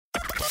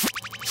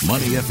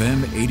Money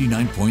FM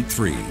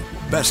 89.3.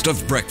 Best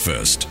of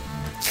breakfast.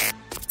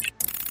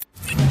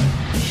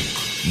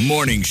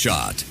 Morning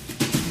Shot.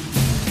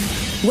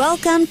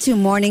 Welcome to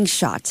Morning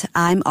Shot.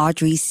 I'm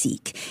Audrey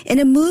Seek. In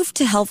a move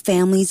to help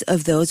families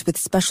of those with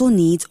special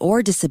needs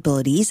or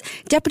disabilities,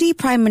 Deputy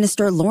Prime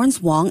Minister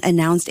Lawrence Wong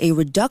announced a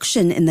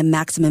reduction in the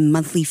maximum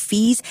monthly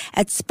fees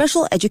at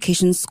special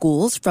education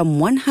schools from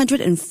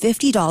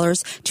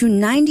 $150 to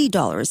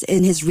 $90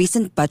 in his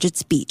recent budget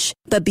speech.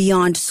 But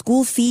beyond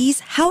school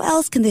fees, how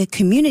else can the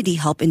community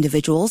help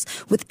individuals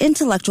with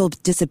intellectual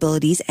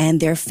disabilities and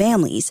their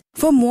families?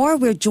 For more,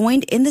 we're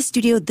joined in the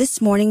studio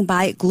this morning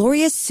by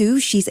Gloria Su.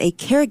 She's a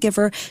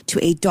caregiver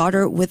to a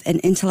daughter with an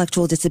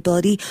intellectual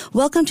disability.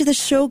 Welcome to the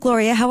show,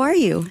 Gloria. How are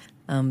you?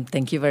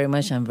 Thank you very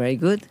much. I'm very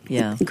good.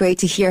 Yeah. Great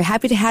to hear.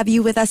 Happy to have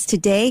you with us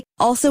today.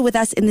 Also with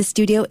us in the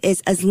studio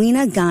is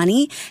Azlina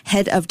Ghani,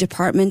 Head of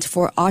Department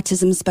for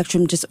Autism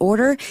Spectrum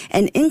Disorder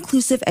and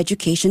Inclusive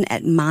Education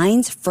at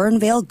Mines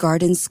Fernvale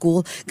Gardens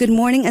School. Good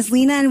morning,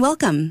 Azlina, and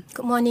welcome.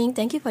 Good morning.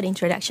 Thank you for the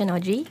introduction,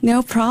 Audrey.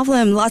 No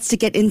problem. Lots to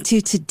get into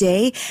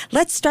today.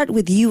 Let's start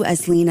with you,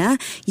 Azlina.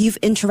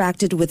 You've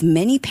interacted with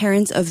many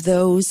parents of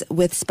those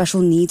with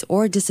special needs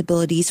or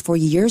disabilities for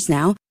years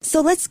now.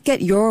 So let's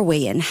get your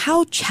way in.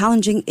 How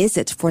challenging is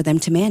it for them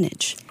to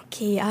manage?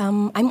 Okay,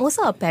 I'm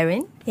also a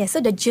parent. Yeah,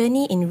 so the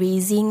journey in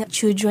raising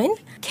children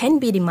can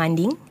be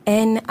demanding,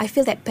 and I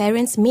feel that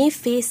parents may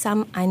face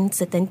some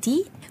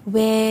uncertainty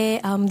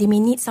where they may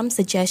need some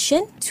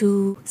suggestion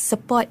to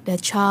support the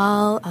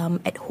child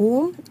at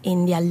home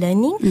in their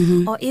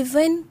learning, or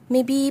even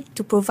maybe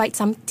to provide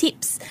some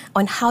tips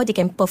on how they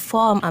can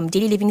perform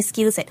daily living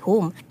skills at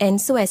home.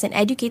 And so as an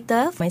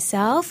educator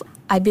myself,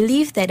 I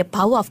believe that the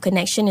power of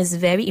connection is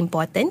very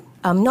important.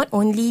 Not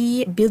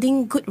only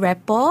building good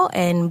rapport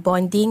and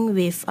bonding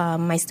with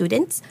my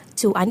students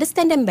to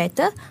understand them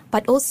better,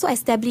 but also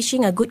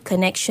establishing a good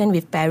connection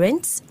with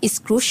parents is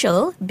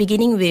crucial,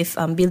 beginning with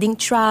building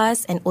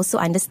trust and also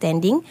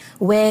understanding,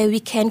 where we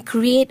can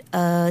create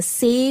a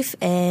safe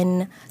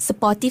and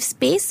supportive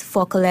space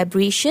for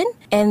collaboration.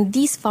 And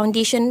this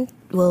foundation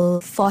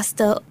will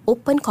foster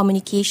open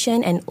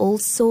communication and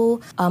also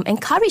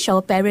encourage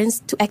our parents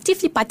to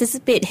actively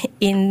participate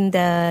in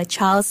the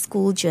child's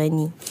school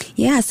journey.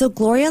 Yeah, so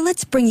Gloria,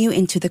 let's bring you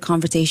into the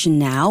conversation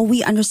now.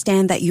 We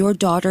understand that your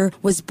daughter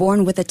was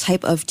born with a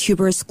type of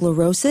tuberous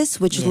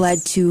sclerosis, which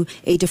led to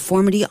a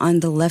deformity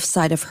on the left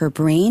side of her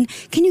brain.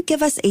 Can you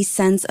give us a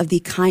sense of the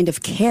kind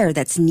of care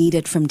that's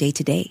needed from day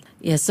to day?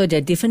 Yeah, so there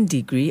are different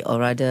degree or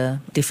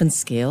rather different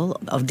scale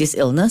of this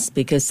illness,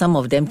 because some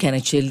of them can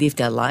actually live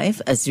their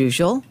life as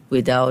usual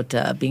without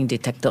being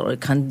detected or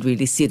can't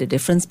really see the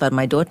difference. But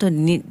my daughter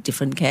needs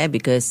different care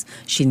because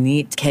she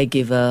needs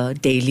caregiver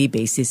daily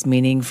basis,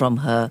 meaning from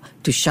her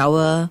to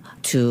shower,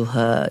 to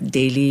her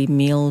daily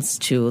meals,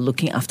 to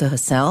looking after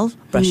herself,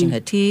 brushing her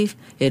teeth,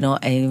 and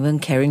even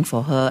caring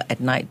for her at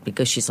night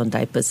because she's on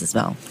diapers as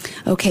well.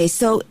 Okay,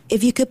 so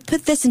if you could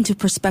put this into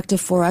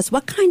perspective for us,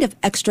 what kind of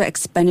extra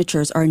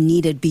expenditures are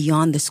needed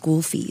beyond the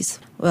school fees?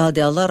 Well,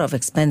 there are a lot of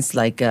expense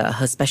like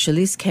her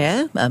specialist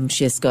care.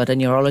 She has got a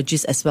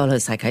neurologist as well as a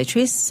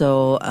psychiatrist.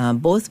 So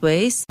both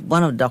ways,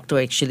 one of the doctor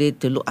actually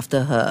to look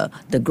after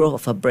the growth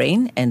of her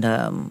brain and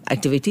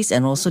activities,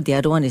 and also the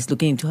other one is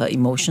looking into her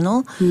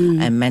emotional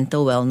and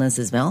mental wellness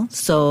as well.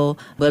 So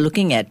we're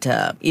looking at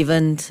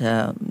even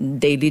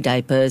daily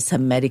diapers, her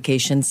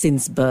medication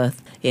since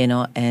birth,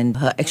 and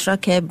her extra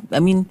care. I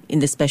mean,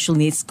 in the special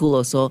needs school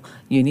also,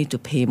 you need to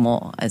pay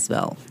more as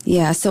well.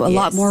 Yeah, so a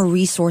lot more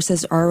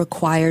resources are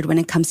required when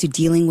it comes to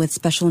dealing with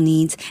special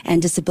needs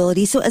and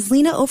disabilities. So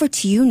Azlina, over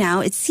to you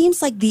now. It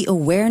seems like the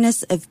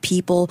awareness of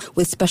people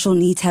with special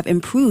needs have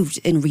improved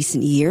in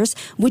recent years.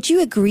 Would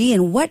you agree?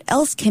 And what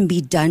else can be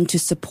done to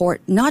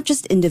support not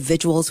just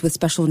individuals with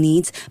special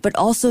needs, but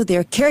also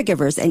their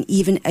caregivers and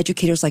even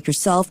educators like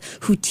yourself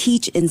who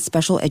teach in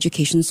special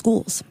education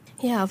schools?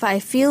 Yeah, but I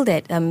feel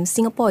that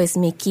Singapore is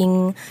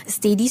making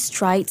steady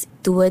strides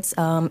towards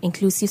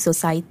inclusive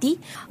society,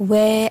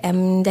 where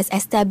there's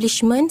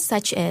establishments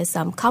such as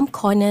calm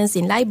corners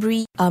in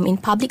library, in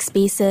public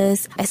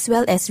spaces, as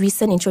well as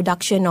recent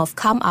introduction of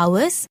calm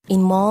hours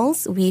in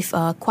malls with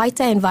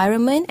quieter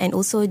environment and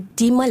also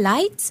dimmer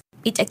lights.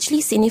 It actually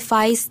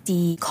signifies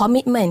the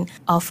commitment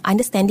of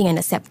understanding and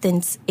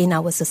acceptance in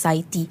our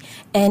society.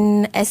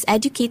 And as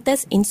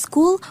educators in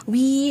school,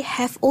 we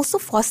have also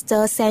fostered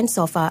a sense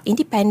of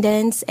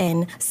independence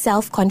and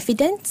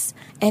self-confidence.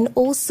 And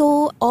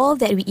also, all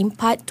that we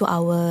impart to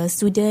our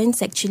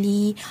students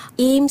actually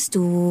aims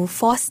to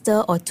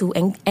foster or to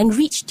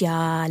enrich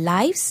their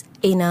lives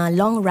in a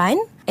long run.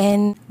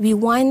 And we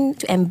want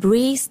to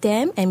embrace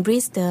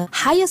the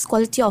highest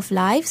quality of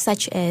life,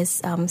 such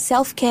as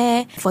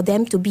self-care, for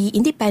them to be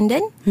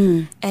independent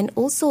and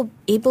also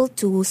able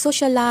to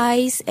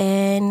socialize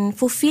and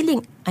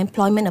fulfilling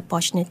employment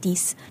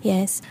opportunities.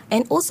 Yes.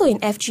 And also in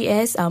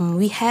FGS,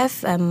 we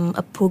have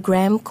a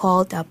program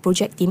called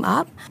Project Team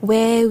Up,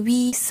 where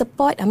we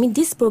support,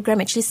 this program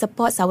actually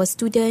supports our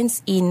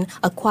students in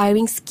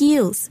acquiring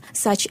skills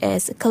such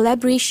as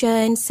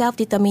collaboration,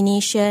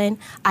 self-determination,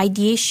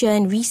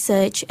 ideation,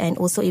 research, and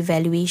also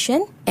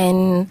evaluation.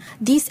 And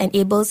this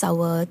enables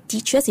our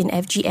teachers in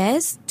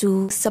FGS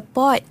to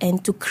support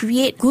and to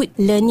create good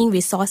learning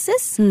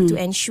resources to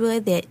ensure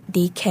that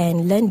they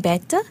can learn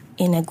better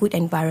in a good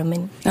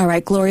environment. All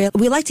right, Gloria,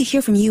 we'd like to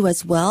hear from you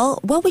as well.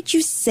 What would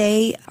you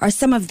say are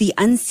some of the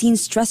unseen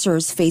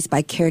stressors faced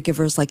by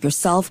caregivers like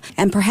yourself?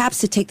 And perhaps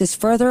to take this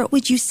further,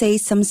 would you say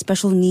some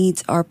special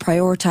needs are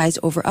prioritized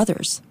over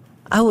others?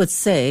 I would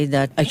say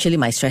that actually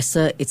my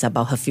stressor, it's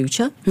about her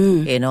future.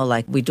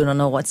 Like we do not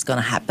know what's going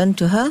to happen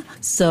to her.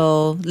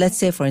 So let's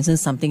say, for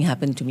instance, something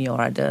happened to me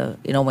or other,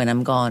 when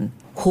I'm gone.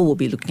 Who will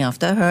be looking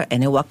after her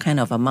and then what kind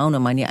of amount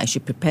of money I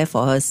should prepare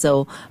for her.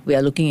 So we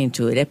are looking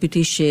into a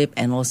deputyship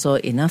and also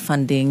enough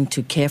funding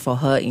to care for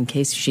her in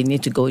case she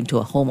needs to go into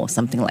a home or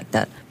something like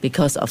that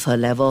because of her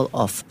level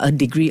of a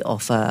degree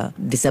of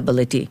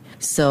disability.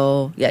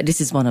 So yeah, this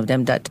is one of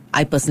them that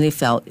I personally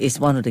felt is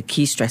one of the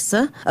key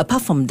stressor.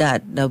 Apart from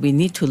that, we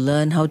need to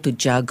learn how to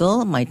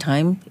juggle my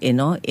time,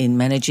 in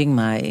managing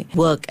my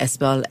work as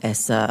well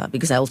as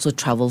because I also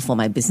travel for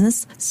my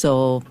business.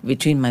 So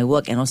between my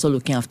work and also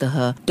looking after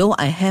her, though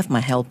I have my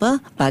helper,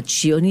 but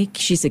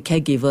she's a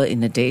caregiver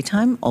in the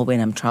daytime or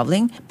when I'm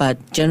traveling. But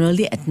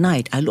generally at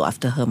night, I look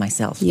after her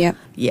myself. Yeah.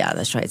 Yeah,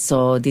 that's right.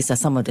 So these are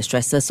some of the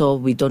stresses. So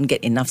we don't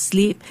get enough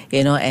sleep,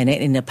 and then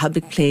in a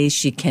public place,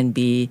 she can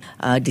be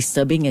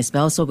disturbing as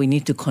well. So we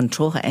need to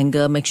control her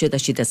anger, make sure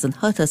that she doesn't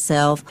hurt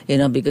herself,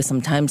 because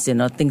sometimes,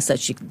 things that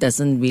she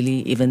doesn't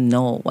really even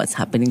know what's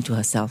happening to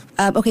herself.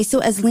 Okay, so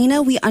as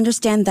Lena, we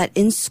understand that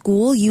in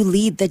school, you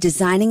lead the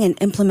designing and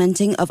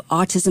implementing of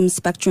autism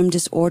spectrum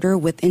disorder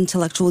with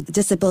intellectual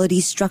disability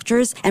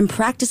structures and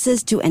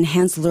practices to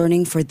enhance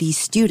learning for these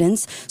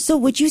students. So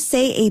would you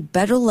say a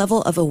better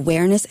level of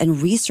awareness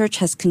and research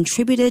has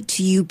contributed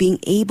to you being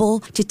able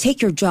to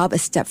take your job a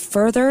step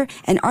further?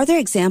 And are there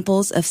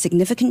examples of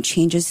significant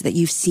changes that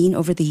you've seen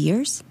over the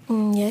years?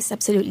 Yes,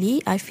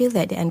 absolutely. I feel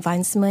that the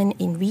advancement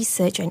in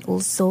research and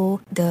also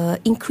the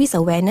increased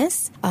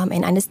awareness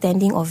and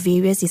understanding of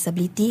various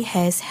disability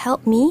has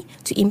helped me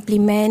to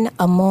implement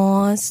a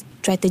more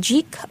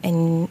strategic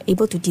and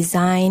able to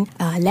design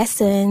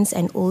lessons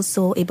and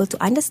also able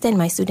to understand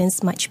my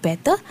students much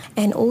better.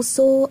 And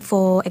also,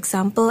 for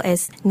example,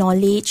 as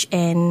knowledge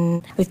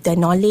and with the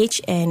knowledge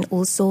and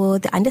also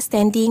the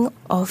understanding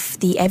of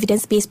the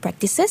evidence-based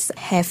practices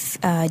have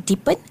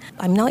deepened,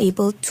 I'm now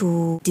able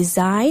to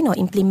design or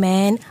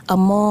implement a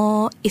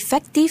more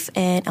effective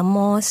and a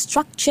more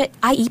structured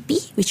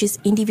IEP, which is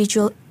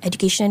individual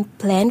education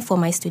plan for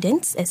my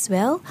students as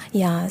well.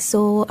 Yeah,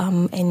 so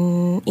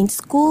and in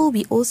school,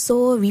 we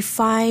also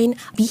refine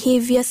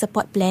behavior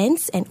support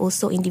plans and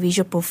also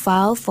individual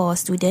profile for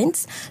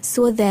students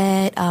so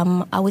that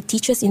our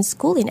teachers in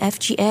school in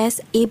FGS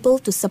able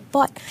to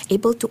support,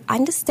 able to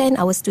understand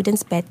our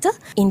students better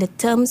in the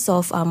terms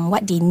of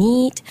what they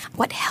need,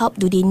 what help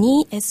do they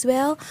need as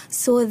well,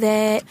 so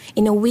that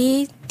in a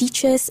way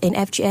teachers in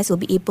FGS will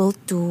be able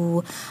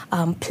to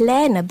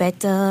plan a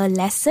better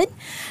lesson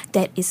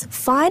that is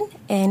fun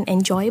and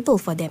enjoyable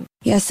for them.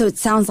 Yeah, so it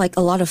sounds like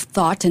a lot of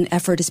thought and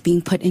effort is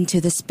being put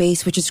into the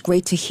space, which is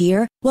great to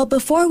hear. Well,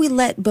 before we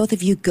let both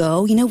of you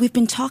go, we've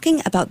been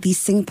talking about the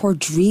Singapore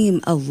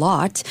dream a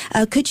lot.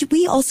 Could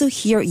we also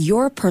hear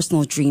your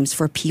personal dreams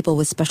for people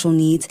with special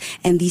needs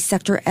and the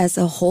sector as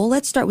a whole?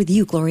 Let's start with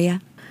you,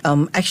 Gloria.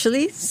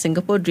 Actually,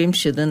 Singapore dream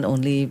shouldn't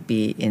only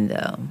be in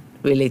the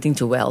relating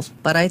to wealth.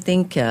 But I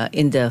think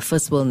in the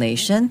first world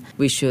nation,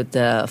 we should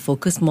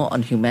focus more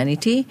on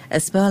humanity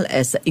as well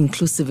as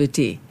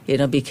inclusivity.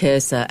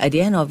 Because at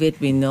the end of it,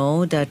 we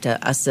know that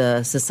as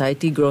a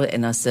society grows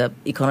and as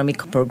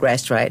economic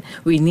progress, right,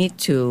 we need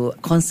to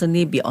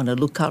constantly be on the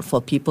lookout for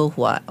people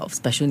who are of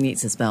special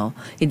needs as well.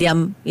 In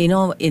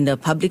the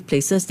public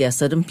places, there are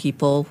certain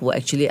people who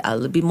actually are a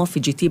little bit more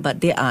fidgety,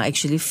 but they are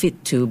actually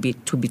fit to be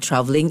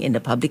traveling in the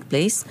public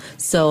place.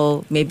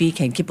 So maybe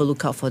can keep a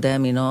lookout for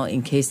them,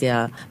 in case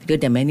because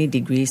there are many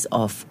degrees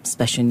of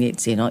special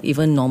needs.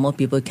 Even normal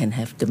people can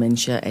have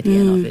dementia at the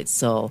end of it.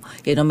 So,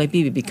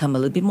 maybe we become a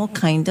little bit more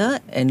kinder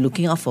and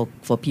looking out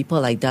for people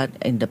like that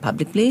in the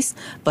public place.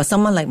 But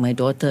someone like my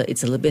daughter,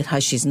 it's a little bit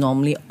hard. She's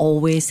normally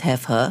always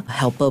have her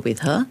helper with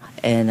her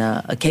and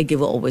a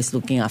caregiver always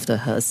looking after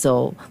her.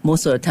 So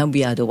most of the time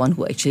we are the one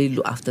who actually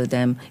look after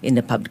them in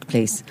the public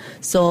place.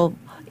 So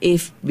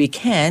if we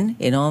can,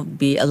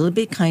 be a little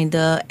bit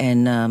kinder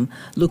and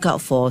look out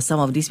for some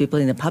of these people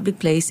in the public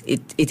place,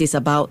 it is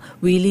about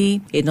really,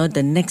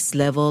 the next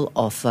level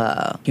of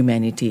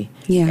humanity.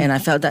 Yeah. And I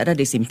felt that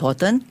is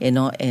important,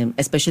 and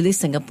especially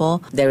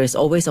Singapore, there is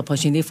always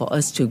opportunity for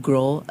us to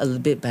grow a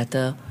little bit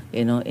better,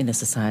 in the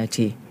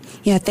society.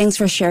 Yeah, thanks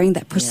for sharing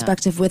that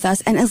perspective with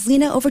us. And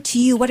Azlina, over to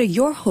you. What are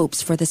your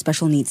hopes for the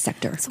special needs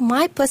sector? So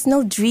my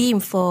personal dream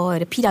for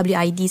the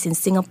PWIDs in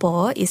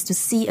Singapore is to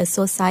see a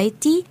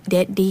society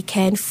that they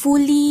can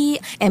fully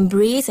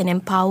embrace and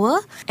empower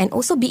and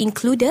also be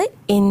included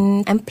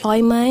in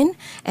employment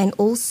and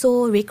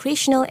also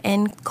recreational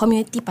and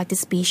community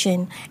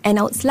participation. And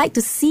I would like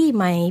to see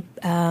my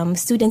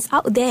students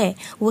out there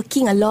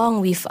working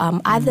along with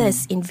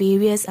others in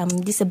various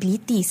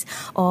disabilities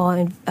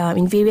or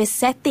in various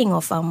setting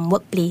of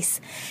workplace.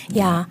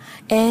 Yeah.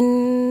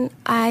 And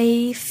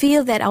I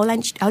feel that I would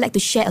like to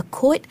share a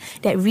quote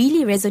that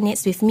really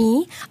resonates with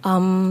me.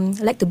 I'd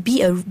like to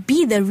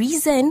be the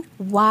reason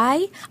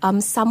why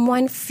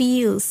someone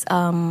feels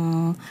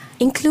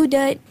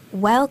included,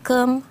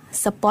 welcome,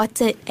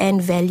 supported,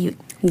 and valued.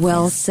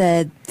 Well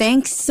said.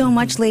 Thanks so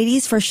much,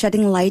 ladies, for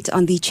shedding light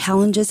on the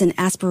challenges and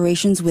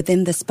aspirations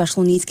within the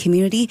special needs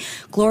community.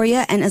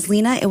 Gloria and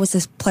Azlina, it was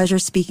a pleasure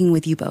speaking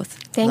with you both.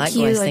 Likewise,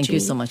 you, Audrey. thank you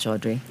so much,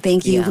 Audrey.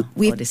 Thank you.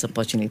 For this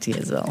opportunity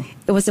as well.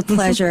 It was a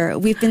pleasure.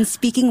 We've been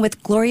speaking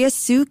with Gloria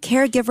Su,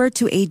 caregiver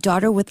to a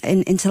daughter with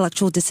an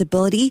intellectual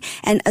disability,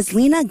 and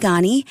Azlina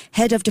Ghani,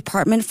 head of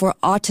Department for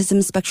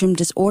Autism Spectrum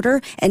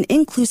Disorder and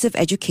Inclusive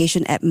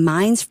Education at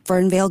Mines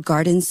Fernvale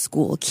Gardens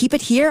School. Keep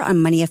it here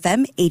on Money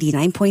FM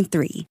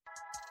 89.3.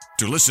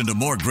 To listen to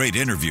more great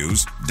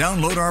interviews,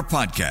 download our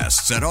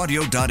podcasts at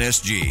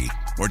audio.sg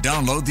or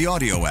download the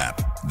audio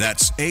app.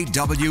 That's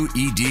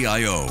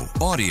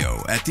AWEDIO,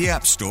 audio at the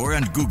App Store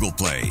and Google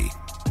Play.